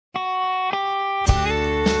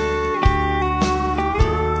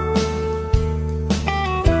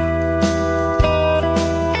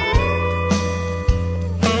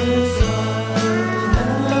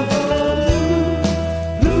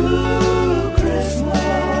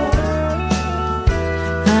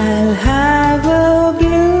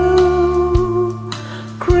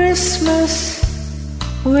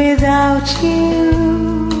without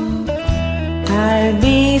you. I'll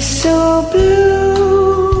be so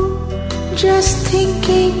blue just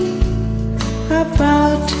thinking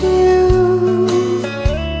about you.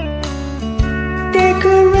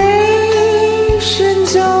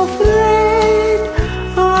 Decorations of red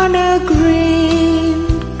on a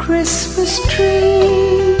green Christmas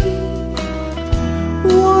tree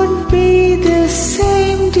won't be the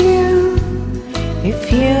same, dear,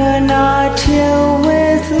 if you're not here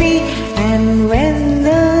with me. And when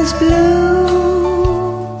those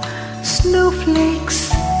blue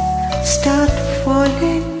snowflakes start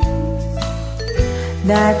falling,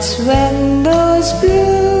 that's when those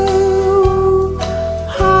blue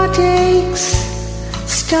heartaches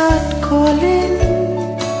start calling.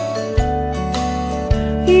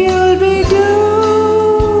 You'll be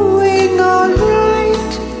doing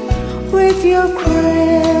alright with your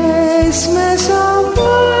Christmas all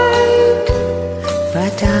white,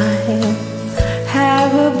 but I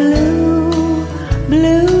have a blue,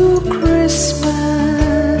 blue Christmas.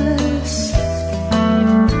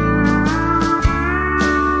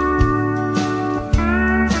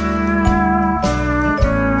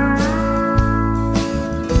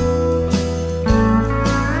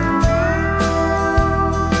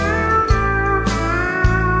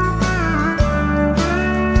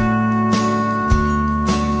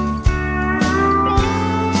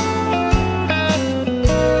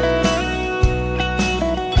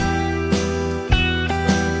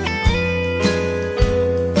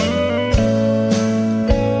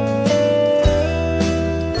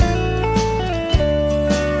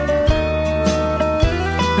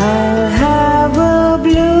 I'll have a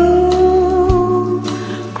blue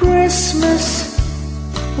Christmas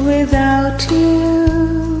without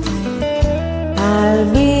you.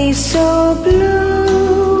 I'll be so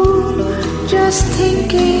blue just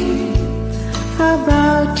thinking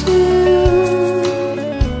about you.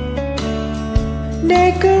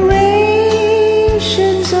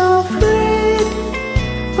 Decorations of red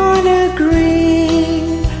on a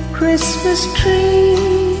green Christmas tree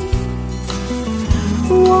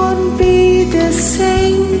won't be the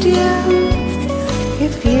same, dear,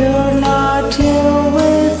 if you're not here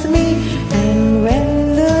with me. And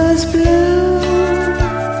when those blue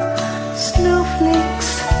snowflakes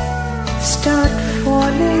start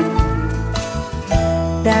falling,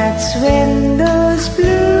 that's when those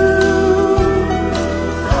blue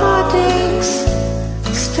heartaches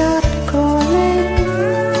start calling.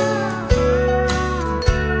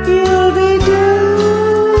 You'll be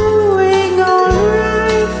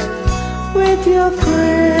with your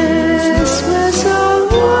Christmas all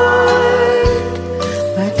white,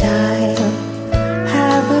 but I'll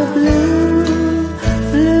have a blue,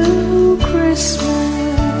 blue Christmas.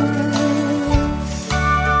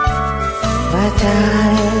 But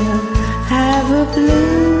I'll have a blue